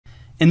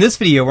In this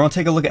video, we're going to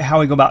take a look at how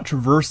we go about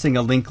traversing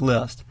a linked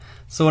list.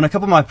 So in a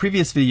couple of my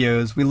previous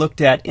videos, we looked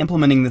at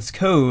implementing this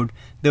code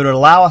that would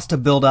allow us to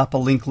build up a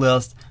linked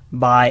list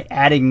by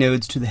adding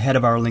nodes to the head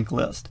of our linked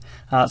list.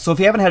 So if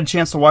you haven't had a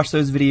chance to watch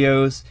those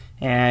videos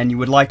and you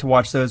would like to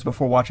watch those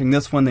before watching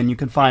this one, then you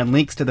can find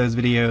links to those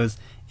videos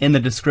in the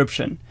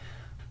description.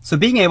 So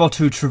being able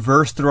to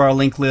traverse through our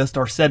linked list,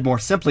 or said more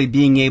simply,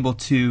 being able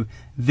to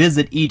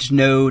visit each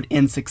node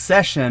in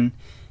succession,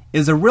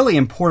 is a really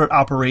important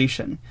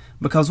operation,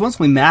 because once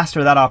we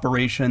master that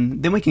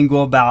operation, then we can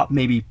go about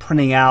maybe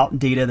printing out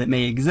data that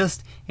may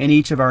exist in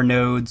each of our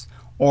nodes,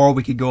 or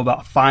we could go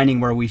about finding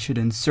where we should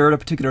insert a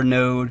particular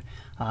node.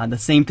 The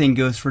same thing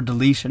goes for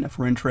deletion, if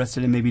we're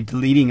interested in maybe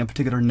deleting a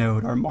particular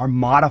node or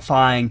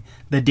modifying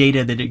the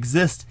data that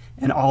exists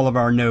in all of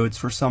our nodes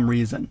for some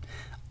reason.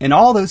 In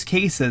all those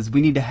cases,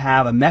 we need to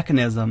have a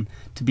mechanism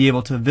to be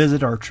able to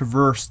visit or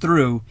traverse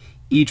through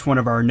each one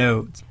of our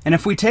nodes. And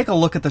if we take a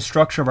look at the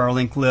structure of our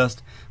linked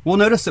list, we'll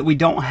notice that we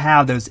don't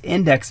have those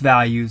index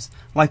values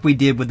like we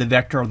did with the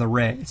vector or the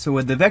array. So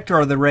with the vector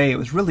or the array, it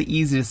was really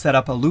easy to set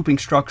up a looping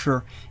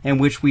structure in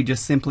which we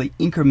just simply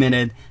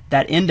incremented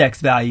that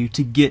index value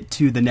to get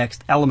to the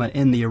next element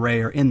in the array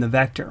or in the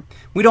vector.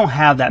 We don't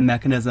have that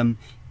mechanism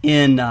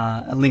in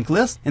a linked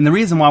list, and the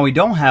reason why we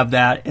don't have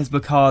that is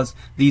because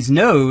these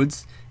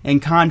nodes, in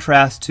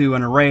contrast to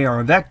an array or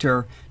a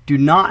vector, do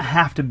not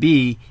have to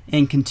be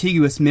in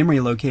contiguous memory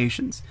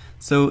locations.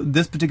 So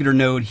this particular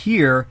node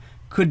here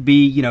could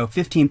be,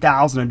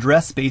 15,000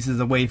 address spaces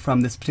away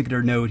from this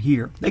particular node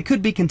here. They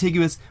could be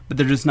contiguous, but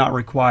they're just not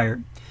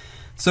required.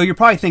 So you're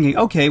probably thinking,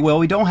 okay, well,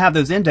 we don't have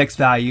those index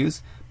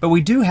values, but we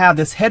do have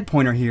this head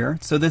pointer here.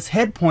 So this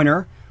head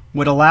pointer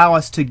would allow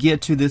us to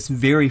get to this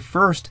very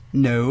first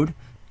node.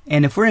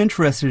 And if we're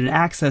interested in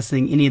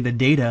accessing any of the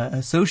data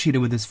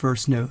associated with this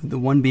first node, the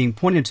one being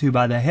pointed to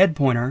by the head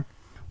pointer,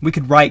 we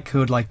could write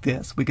code like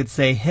this. We could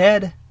say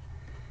head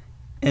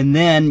and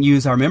then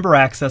use our member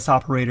access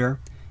operator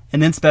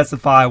and then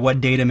specify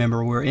what data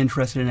member we're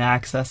interested in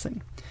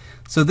accessing.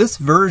 So this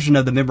version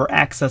of the member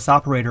access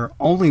operator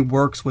only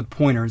works with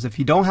pointers. If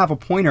you don't have a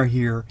pointer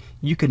here,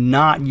 you could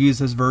not use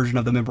this version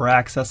of the member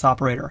access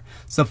operator.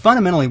 So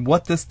fundamentally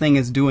what this thing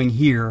is doing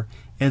here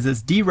is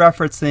it's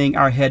dereferencing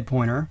our head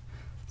pointer.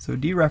 So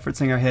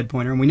dereferencing our head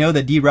pointer, and we know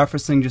that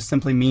dereferencing just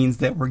simply means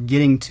that we're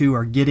getting to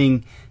or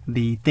getting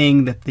the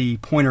thing that the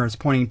pointer is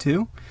pointing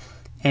to.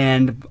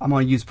 And I'm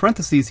going to use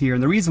parentheses here,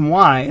 and the reason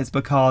why is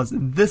because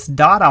this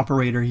dot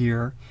operator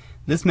here,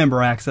 this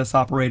member access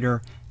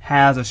operator,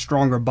 has a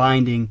stronger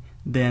binding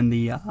than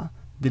the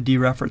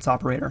dereference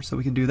operator. So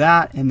we can do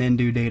that and then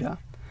do data.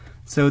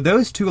 So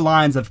those two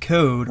lines of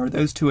code, or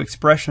those two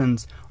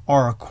expressions,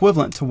 are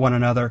equivalent to one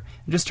another.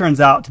 It just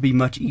turns out to be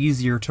much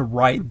easier to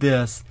write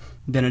this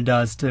than it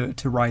does to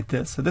write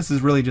this. So this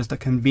is really just a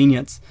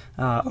convenience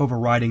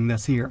overriding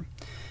this here.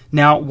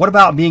 Now, what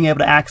about being able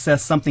to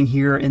access something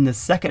here in the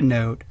second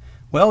node?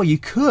 Well, you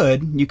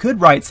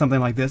could write something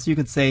like this. You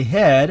could say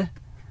head,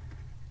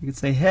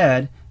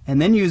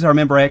 and then use our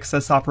member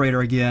access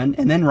operator again,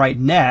 and then write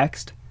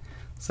next.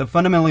 So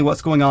fundamentally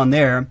what's going on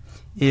there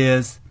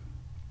is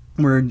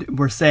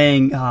we're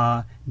saying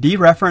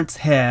dereference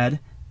head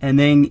and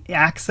then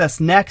access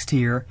next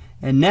here,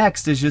 and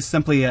next is just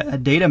simply a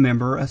data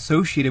member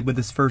associated with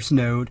this first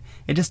node.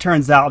 It just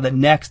turns out that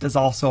next is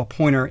also a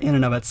pointer in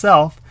and of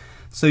itself,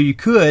 so you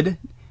could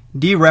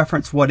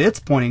dereference what it's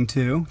pointing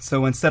to.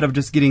 So instead of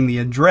just getting the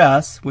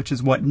address, which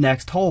is what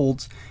next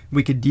holds,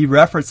 we could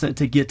dereference it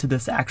to get to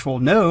this actual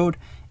node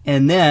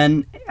and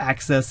then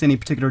access any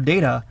particular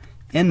data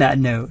in that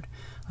node.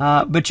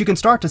 But you can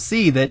start to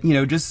see that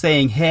just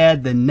saying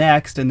head, then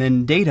next, and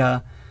then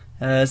data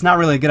is not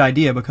really a good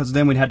idea, because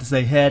then we'd have to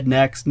say head,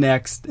 next,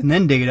 next, and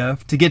then data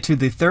to get to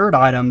the third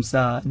item's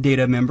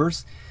data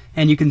members.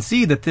 And you can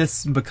see that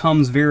this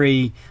becomes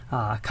very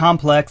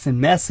complex and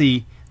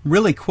messy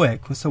really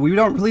quick. So we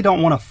really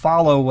don't want to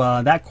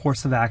follow that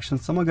course of action.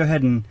 So I'm going to go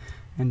ahead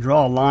and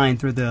draw a line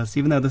through this,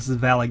 even though this is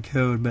valid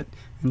code. But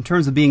in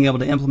terms of being able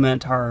to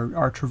implement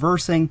our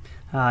traversing,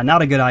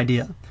 not a good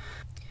idea.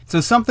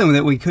 So something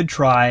that we could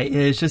try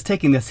is just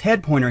taking this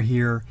head pointer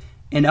here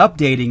and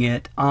updating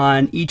it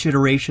on each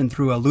iteration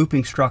through a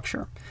looping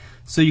structure.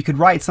 So you could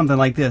write something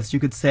like this. You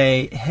could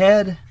say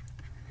head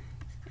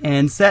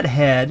and set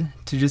head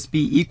to just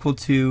be equal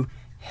to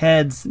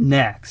heads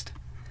next.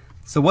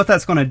 So what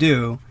that's going to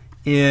do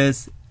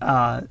is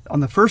on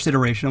the first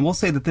iteration, and we'll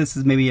say that this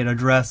is maybe an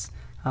address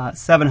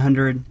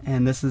 700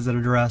 and this is an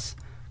address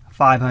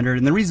 500.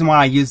 And the reason why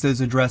I use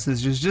those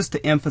addresses is just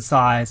to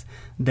emphasize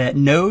that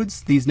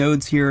these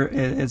nodes here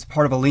as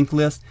part of a linked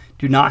list,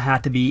 do not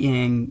have to be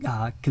in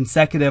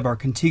consecutive or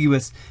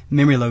contiguous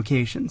memory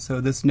locations.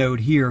 So this node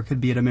here could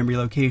be at a memory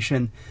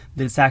location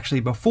that's actually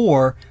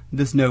before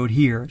this node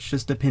here. It's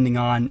just depending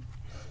on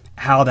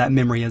how that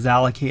memory is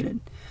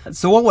allocated.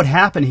 So what would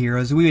happen here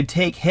is we would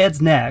take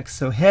heads next.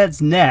 So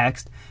heads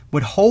next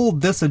would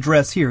hold this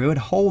address here. It would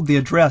hold the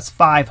address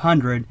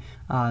 500.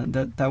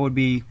 That would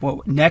be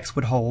what next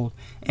would hold,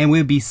 and we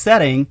would be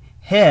setting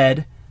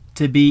head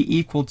to be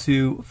equal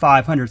to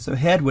 500. So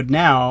head would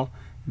now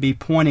be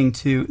pointing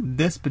to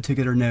this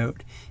particular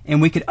node.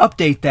 And we could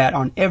update that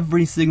on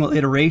every single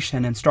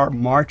iteration and start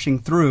marching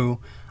through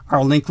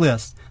our linked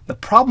list. The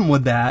problem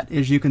with that,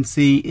 as you can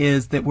see,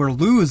 is that we're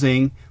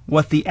losing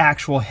what the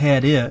actual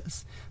head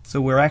is. So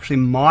we're actually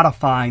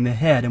modifying the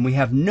head, and we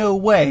have no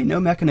way, no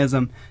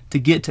mechanism to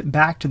get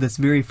back to this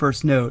very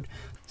first node.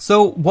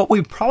 So what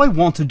we probably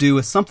want to do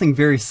is something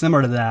very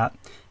similar to that.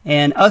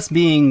 And us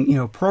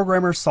being,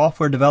 programmers,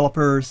 software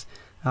developers,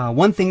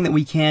 one thing that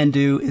we can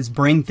do is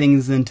bring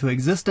things into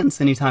existence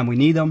anytime we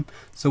need them.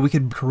 So we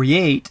could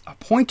create a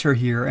pointer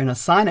here and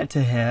assign it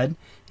to head,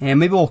 and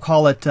maybe we'll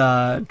call it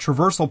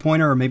traversal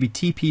pointer, or maybe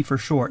TP for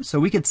short.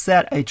 So we could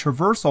set a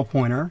traversal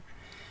pointer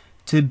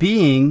to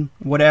being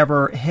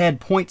whatever head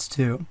points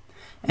to.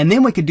 And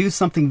then we could do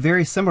something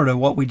very similar to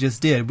what we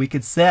just did. We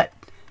could set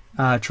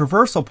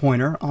traversal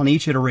pointer on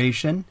each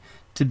iteration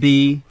to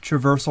be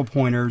traversal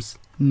pointers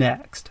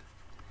next.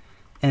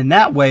 And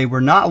that way we're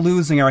not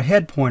losing our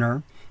head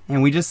pointer,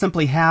 and we just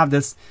simply have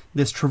this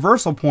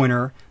traversal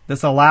pointer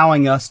that's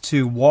allowing us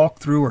to walk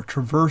through or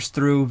traverse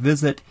through,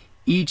 visit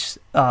each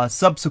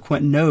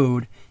subsequent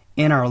node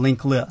in our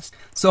linked list.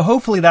 So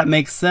hopefully that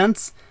makes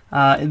sense.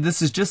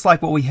 This is just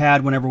like what we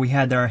had whenever we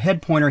had our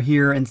head pointer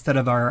here instead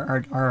of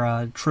our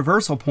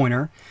traversal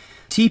pointer.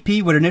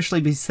 TP would initially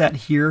be set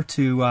here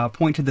to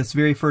point to this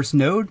very first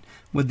node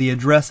with the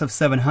address of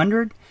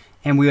 700,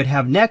 and we would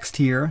have next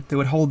here that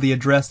would hold the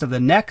address of the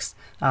next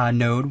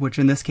node, which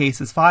in this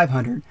case is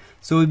 500.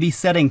 So we'd be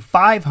setting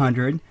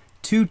 500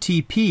 to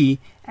TP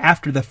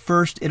after the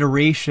first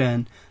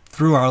iteration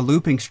through our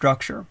looping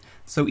structure.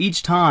 So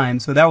each time,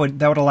 so that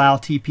would allow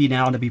TP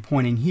now to be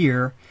pointing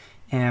here,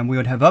 and we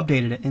would have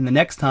updated it, and the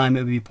next time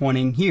it would be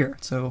pointing here.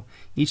 So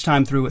each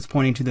time through it's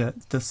pointing to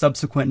the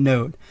subsequent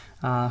node.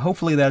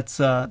 Hopefully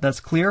that's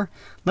clear.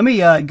 Let me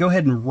go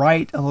ahead and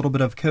write a little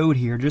bit of code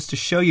here just to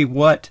show you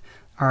what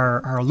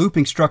our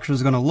looping structure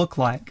is going to look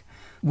like.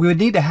 We would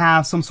need to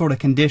have some sort of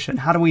condition.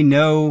 How do we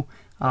know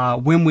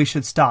when we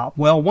should stop?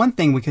 Well, one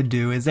thing we could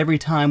do is every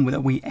time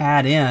that we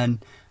add in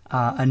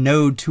a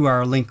node to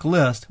our linked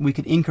list, we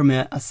could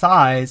increment a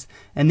size,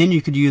 and then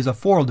you could use a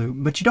for loop.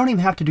 But you don't even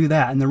have to do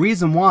that. And the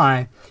reason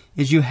why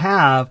is you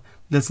have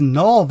this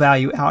null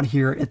value out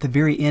here at the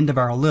very end of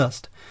our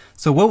list.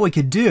 So what we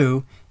could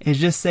do is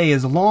just say,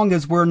 as long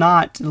as we're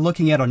not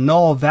looking at a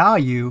null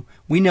value,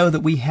 we know that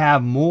we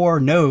have more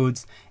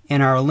nodes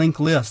in our linked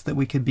list that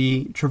we could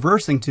be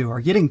traversing to or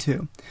getting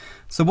to.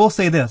 So we'll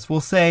say this. We'll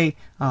say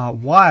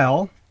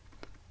while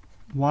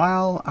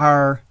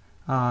our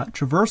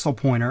traversal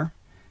pointer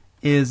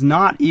is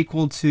not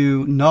equal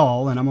to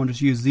null, and I'm going to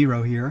just use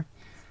 0 here.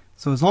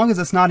 So as long as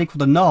it's not equal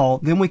to null,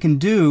 then we can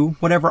do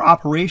whatever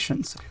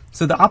operations.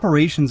 So the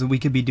operations that we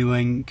could be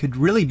doing could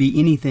really be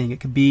anything. It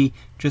could be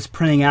just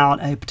printing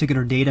out a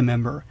particular data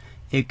member.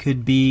 It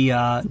could be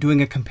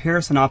doing a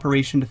comparison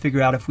operation to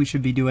figure out if we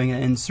should be doing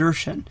an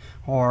insertion,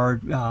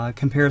 or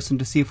comparison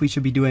to see if we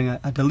should be doing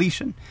a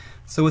deletion.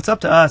 So it's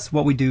up to us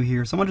what we do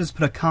here. So I'm going to just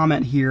put a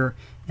comment here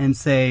and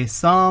say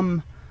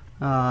some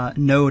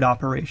node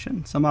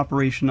operation, some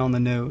operation on the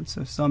node.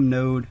 So some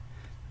node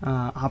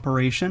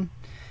operation.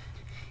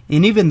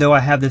 And even though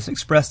I have this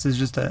expressed as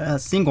just a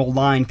single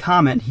line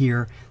comment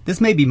here, this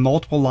may be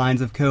multiple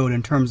lines of code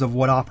in terms of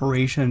what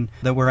operation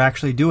that we're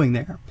actually doing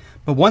there.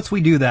 But once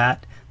we do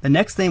that, the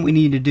next thing we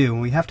need to do,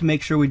 and we have to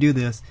make sure we do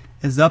this,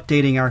 is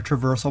updating our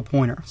traversal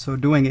pointer. So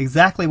doing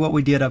exactly what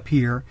we did up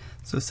here.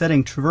 So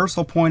setting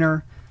traversal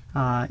pointer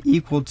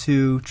equal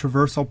to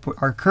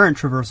our current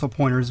traversal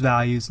pointer's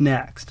values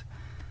next.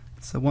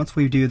 So once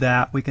we do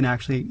that, we can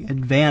actually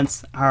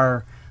advance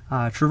our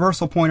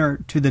traversal pointer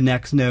to the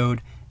next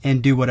node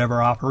and do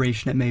whatever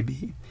operation it may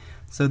be.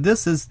 So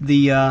this is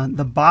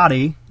the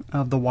body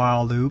of the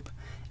while loop,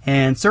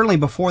 and certainly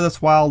before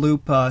this while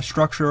loop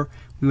structure,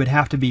 we would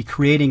have to be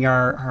creating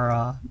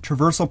our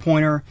traversal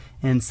pointer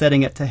and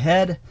setting it to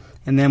head,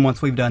 and then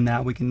once we've done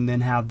that, we can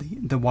then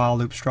have the while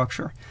loop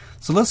structure.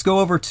 So let's go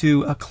over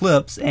to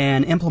Eclipse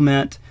and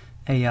implement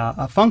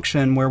a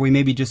function where we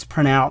maybe just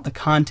print out the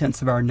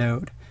contents of our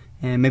node.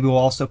 And maybe we'll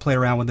also play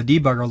around with the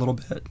debugger a little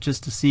bit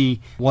just to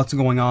see what's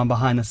going on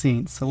behind the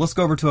scenes. So let's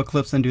go over to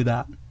Eclipse and do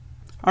that.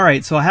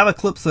 Alright, so I have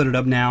Eclipse loaded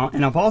up now,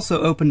 and I've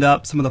also opened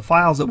up some of the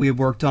files that we had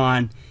worked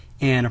on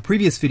in a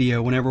previous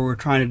video whenever we were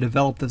trying to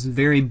develop this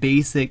very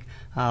basic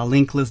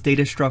linked list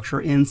data structure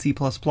in C++.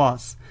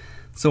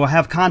 So I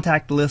have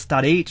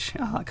contactlist.h,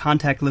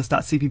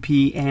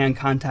 contactlist.cpp, and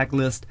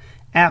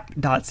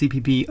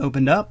contactlist.app.cpp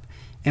opened up.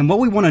 And what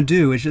we want to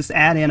do is just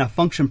add in a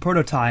function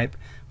prototype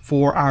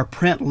for our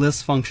print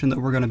list function that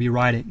we're going to be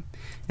writing.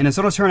 And it's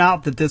going to turn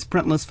out that this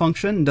print list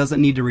function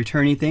doesn't need to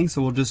return anything,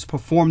 so we'll just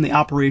perform the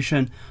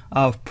operation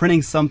of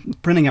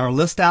printing our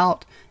list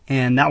out,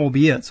 and that will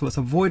be it. So it's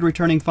a void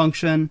returning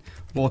function.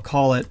 We'll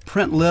call it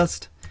print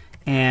list,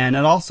 and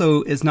it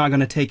also is not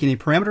going to take any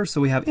parameters, so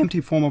we have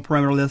empty formal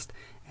parameter list,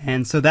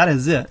 and so that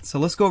is it. So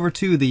let's go over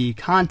to the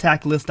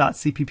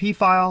contactlist.cpp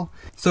file.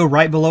 So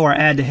right below our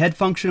add to head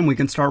function, we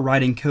can start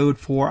writing code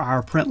for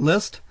our print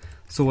list.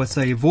 So it's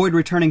a void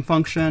returning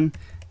function,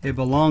 It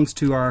belongs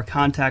to our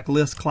contact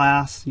list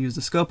class. Use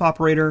the scope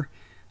operator,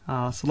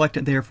 select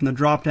it there from the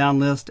drop down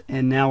list,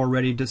 and now we're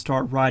ready to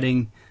start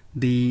writing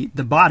the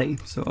body.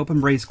 So open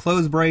brace,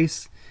 close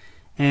brace.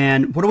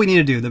 And what do we need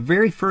to do? The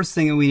very first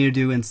thing that we need to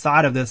do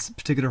inside of this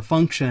particular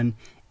function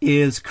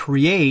is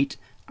create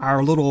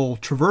our little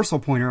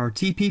traversal pointer, or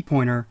TP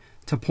pointer,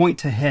 to point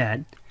to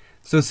head.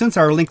 So since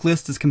our linked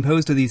list is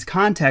composed of these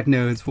contact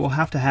nodes, we'll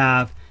have to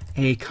have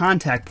a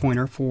contact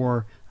pointer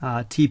for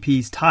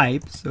TP's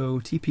type. So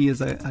TP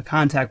is a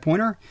contact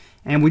pointer,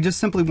 and we just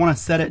simply want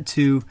to set it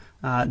to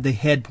the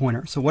head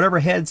pointer. So whatever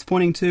head's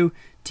pointing to,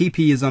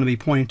 TP is going to be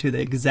pointing to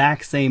the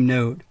exact same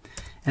node.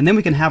 And then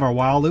we can have our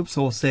while loop.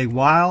 So we'll say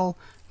while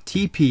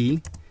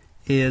TP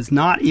is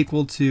not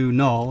equal to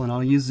null, and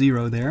I'll use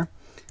 0 there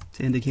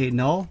to indicate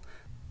null.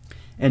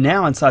 And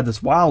now inside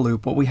this while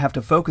loop, what we have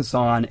to focus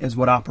on is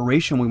what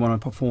operation we want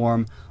to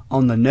perform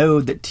on the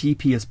node that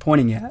TP is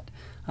pointing at.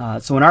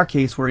 So in our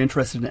case, we're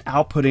interested in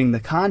outputting the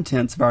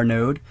contents of our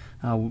node,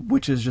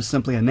 which is just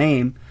simply a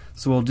name.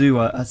 So we'll do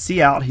a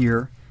cout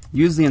here,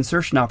 use the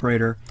insertion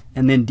operator,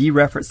 and then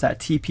dereference that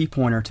TP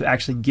pointer to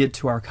actually get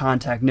to our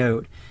contact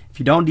node. If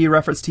you don't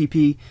dereference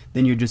TP,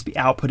 then you'd just be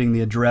outputting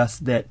the address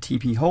that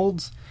TP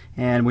holds,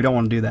 and we don't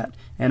want to do that.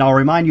 And I'll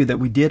remind you that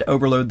we did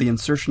overload the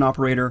insertion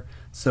operator,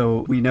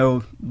 so we know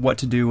what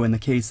to do in the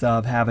case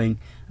of having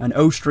an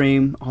O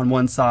stream on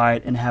one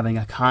side and having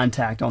a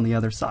contact on the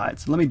other side.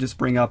 So let me just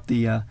bring up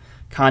the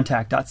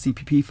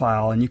contact.cpp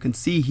file, and you can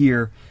see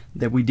here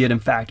that we did in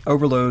fact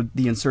overload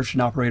the insertion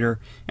operator,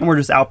 and we're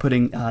just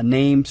outputting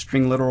name,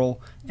 string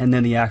literal, and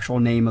then the actual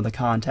name of the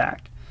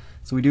contact.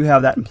 So we do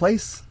have that in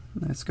place.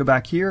 Let's go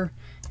back here,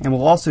 and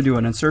we'll also do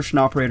an insertion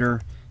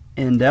operator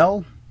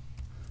indel,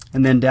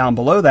 and then down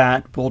below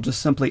that we'll just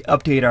simply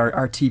update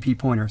our TP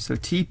pointer. So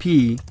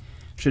TP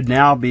should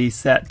now be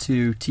set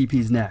to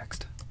TP's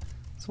next.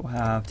 So we'll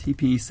have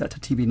TP set to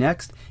TP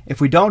next.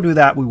 If we don't do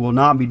that, we will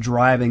not be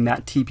driving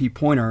that TP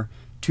pointer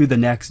to the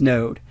next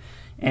node.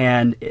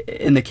 And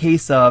in the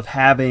case of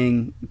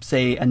having,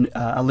 say,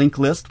 a linked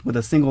list with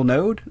a single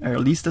node, or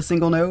at least a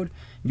single node,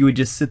 you would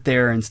just sit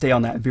there and stay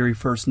on that very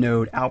first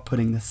node,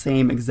 outputting the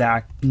same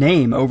exact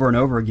name over and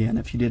over again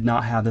if you did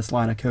not have this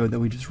line of code that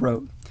we just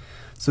wrote.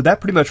 So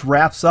that pretty much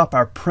wraps up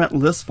our print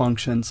list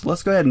function. So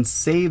let's go ahead and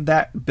save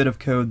that bit of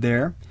code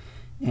there,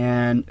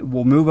 and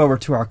we'll move over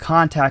to our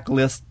contact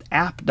list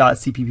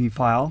app.cpp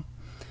file.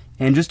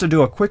 And just to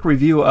do a quick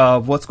review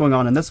of what's going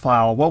on in this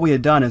file, what we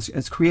had done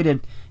is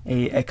created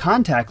a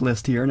contact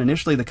list here, and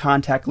initially the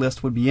contact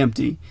list would be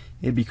empty.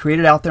 It'd be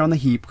created out there on the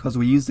heap because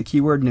we used the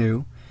keyword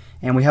new,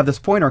 and we have this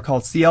pointer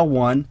called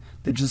CL1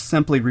 that just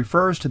simply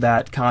refers to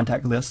that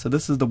contact list. So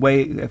this is the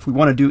way, if we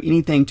want to do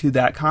anything to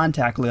that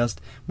contact list,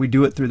 we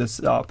do it through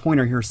this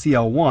pointer here,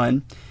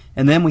 CL1.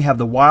 And then we have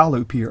the while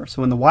loop here.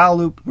 So in the while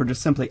loop, we're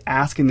just simply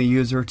asking the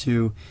user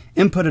to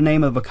input a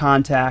name of a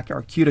contact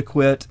or Q to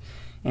quit.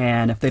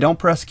 And if they don't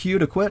press Q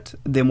to quit,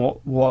 then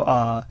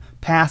we'll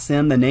pass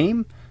in the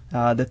name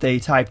that they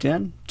typed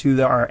in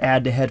to our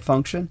add to head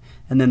function.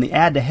 And then the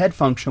add to head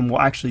function will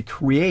actually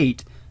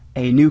create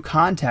a new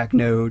contact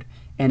node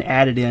and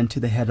add it into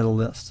the head of the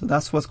list. So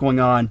that's what's going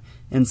on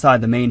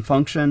inside the main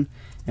function.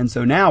 And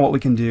so now what we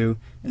can do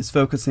is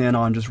focus in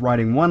on just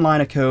writing one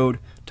line of code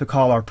to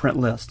call our print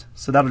list.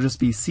 So that'll just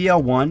be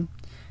CL1,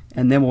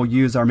 and then we'll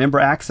use our member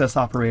access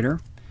operator,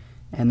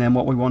 and then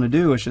what we want to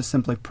do is just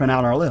simply print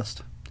out our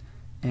list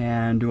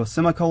and do a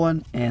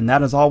semicolon, and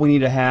that is all we need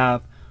to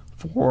have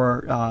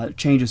for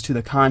changes to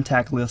the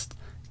contact list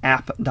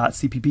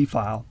app.cpp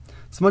file.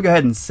 So I'm going to go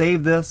ahead and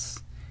save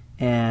this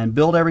and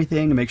build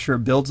everything to make sure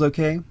it builds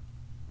okay.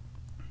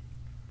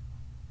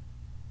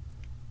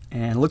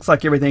 And it looks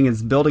like everything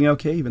is building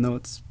okay, even though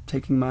it's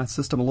taking my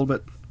system a little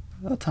bit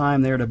of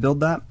time there to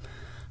build that.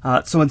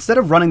 So instead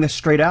of running this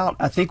straight out,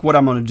 I think what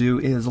I'm going to do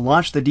is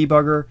launch the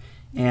debugger,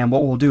 and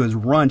what we'll do is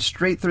run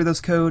straight through this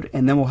code,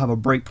 and then we'll have a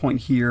breakpoint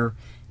here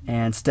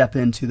and step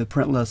into the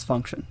print list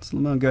function. So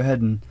I'm going to go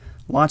ahead and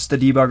launch the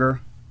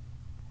debugger.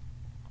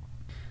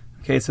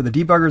 Okay, so the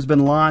debugger has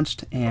been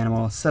launched, and I'm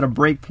going to set a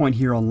breakpoint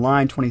here on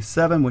line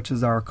 27, which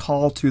is our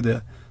call to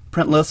the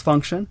print list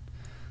function.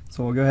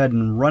 So we'll go ahead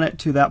and run it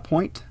to that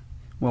point.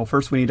 Well,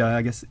 first we need to,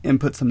 I guess,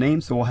 input some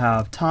names. So we'll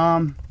have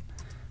Tom,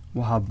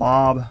 we'll have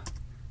Bob,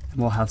 and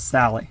we'll have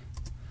Sally.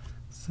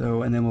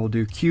 So, and then we'll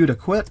do Q to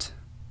quit.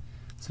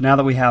 So now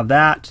that we have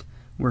that,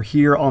 we're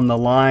here on the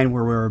line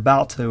where we're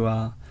about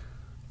to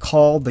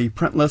call the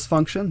print list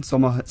function. So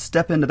I'm going to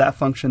step into that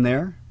function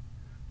there.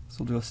 So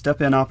we'll do a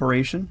step in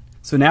operation.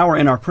 So now we're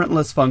in our print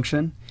list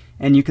function,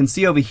 and you can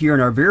see over here in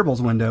our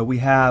variables window we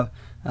have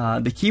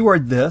the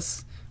keyword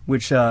this,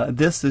 which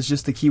this is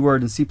just the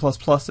keyword in C++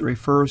 that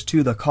refers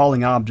to the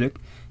calling object.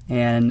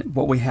 And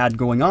what we had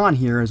going on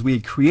here is we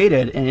had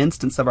created an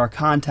instance of our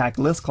contact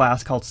list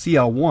class called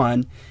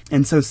CL1,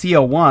 and so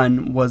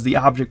CL1 was the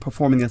object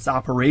performing this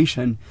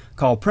operation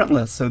called print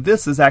list. So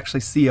this is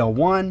actually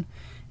CL1,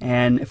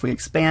 and if we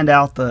expand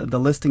out the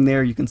listing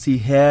there, you can see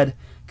head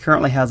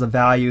currently has a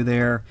value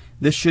there.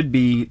 This should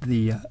be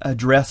the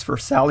address for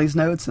Sally's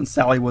node, since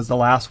Sally was the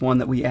last one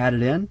that we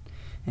added in.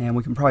 And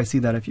we can probably see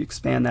that if you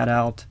expand that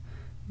out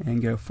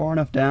and go far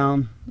enough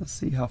down. Let's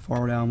see how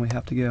far down we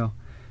have to go.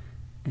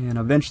 And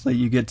eventually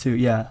you get to,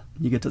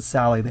 you get to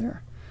Sally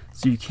there.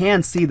 So you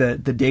can see the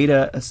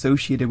data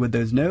associated with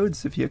those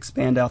nodes. If you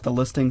expand out the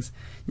listings,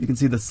 you can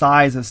see the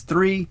size is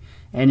 3,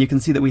 and you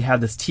can see that we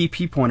have this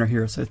TP pointer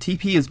here. So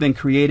TP has been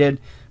created,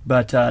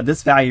 but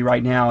this value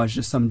right now is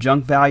just some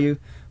junk value.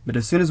 But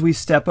as soon as we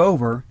step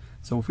over,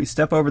 so if we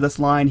step over this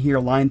line here,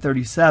 line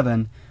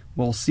 37,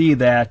 we'll see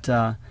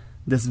that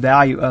this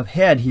value of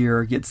head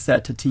here gets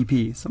set to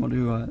TP. So we'll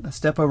do a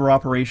step over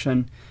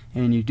operation,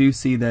 and you do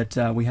see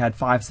that we had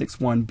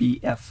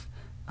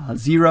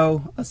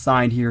 561BF0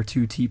 assigned here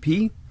to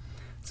TP.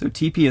 So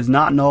TP is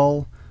not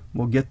null.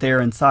 We'll get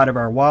there inside of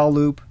our while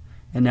loop,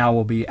 and now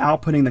we'll be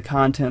outputting the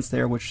contents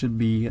there, which should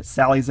be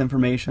Sally's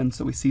information.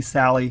 So we see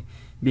Sally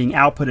being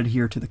outputted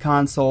here to the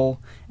console,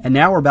 and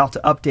now we're about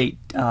to update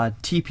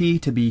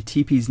TP to be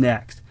TP's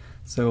next.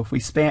 So if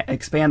we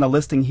expand the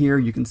listing here,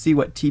 you can see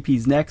what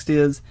TP's next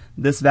is.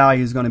 This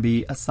value is going to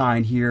be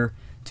assigned here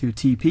to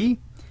TP,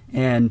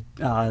 and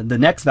the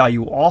next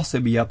value will also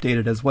be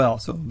updated as well.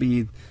 So it'll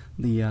be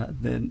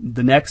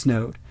the next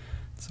node.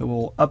 So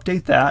we'll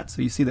update that.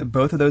 So you see that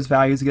both of those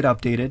values get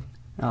updated.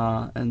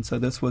 And so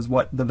this was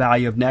what the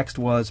value of next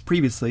was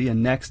previously,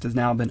 and next has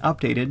now been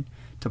updated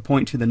to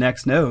point to the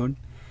next node.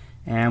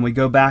 And we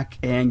go back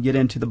and get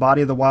into the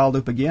body of the while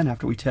loop again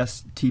after we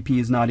test TP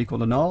is not equal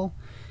to null.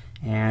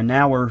 And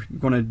now we're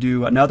going to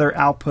do another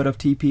output of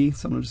TP.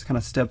 So I'm going to just kind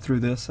of step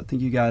through this. I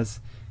think you guys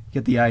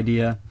get the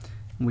idea.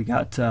 We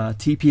got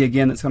TP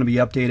again that's going to be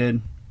updated.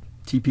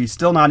 TP is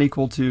still not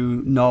equal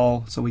to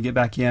null, so we get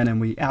back in and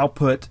we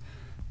output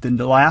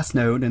the last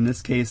node. In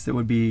this case, it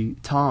would be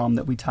Tom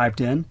that we typed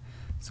in.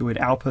 So we'd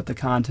output the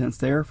contents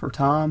there for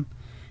Tom.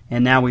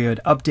 And now we would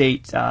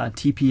update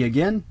TP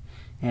again.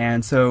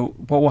 And so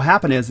what will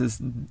happen is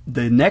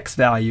the next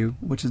value,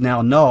 which is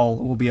now null,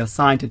 will be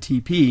assigned to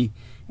TP.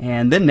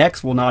 And then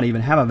next will not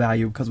even have a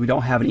value because we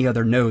don't have any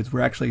other nodes.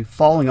 We're actually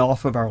falling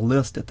off of our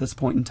list at this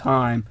point in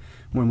time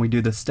when we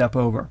do this step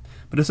over.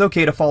 But it's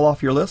okay to fall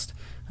off your list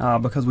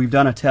because we've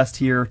done a test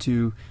here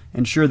to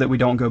ensure that we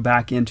don't go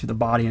back into the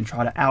body and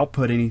try to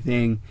output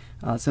anything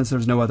since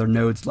there's no other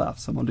nodes left.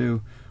 So we'll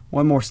do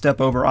one more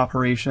step over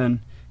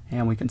operation,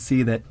 and we can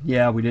see that,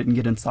 we didn't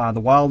get inside the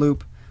while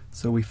loop.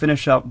 So we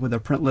finish up with a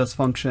print list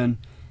function,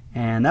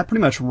 and that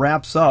pretty much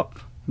wraps up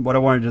what I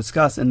wanted to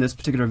discuss in this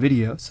particular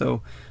video.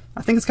 So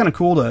I think it's kind of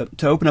cool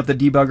to open up the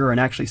debugger and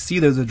actually see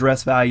those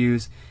address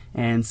values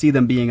and see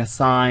them being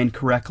assigned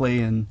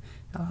correctly, and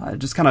it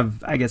just kind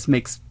of, I guess,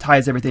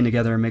 ties everything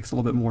together and makes a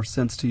little bit more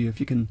sense to you if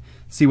you can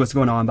see what's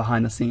going on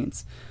behind the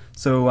scenes.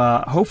 So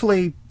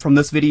hopefully from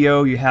this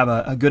video you have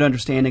a good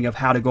understanding of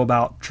how to go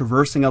about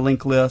traversing a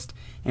linked list,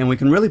 and we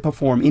can really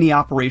perform any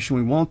operation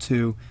we want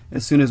to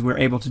as soon as we're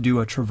able to do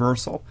a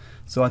traversal.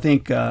 So I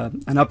think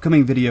an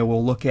upcoming video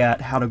will look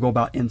at how to go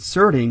about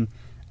inserting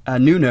a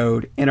new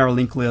node in our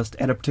linked list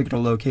at a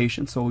particular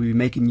location. So we'll be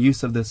making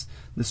use of this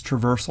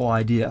traversal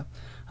idea.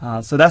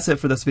 So that's it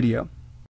for this video.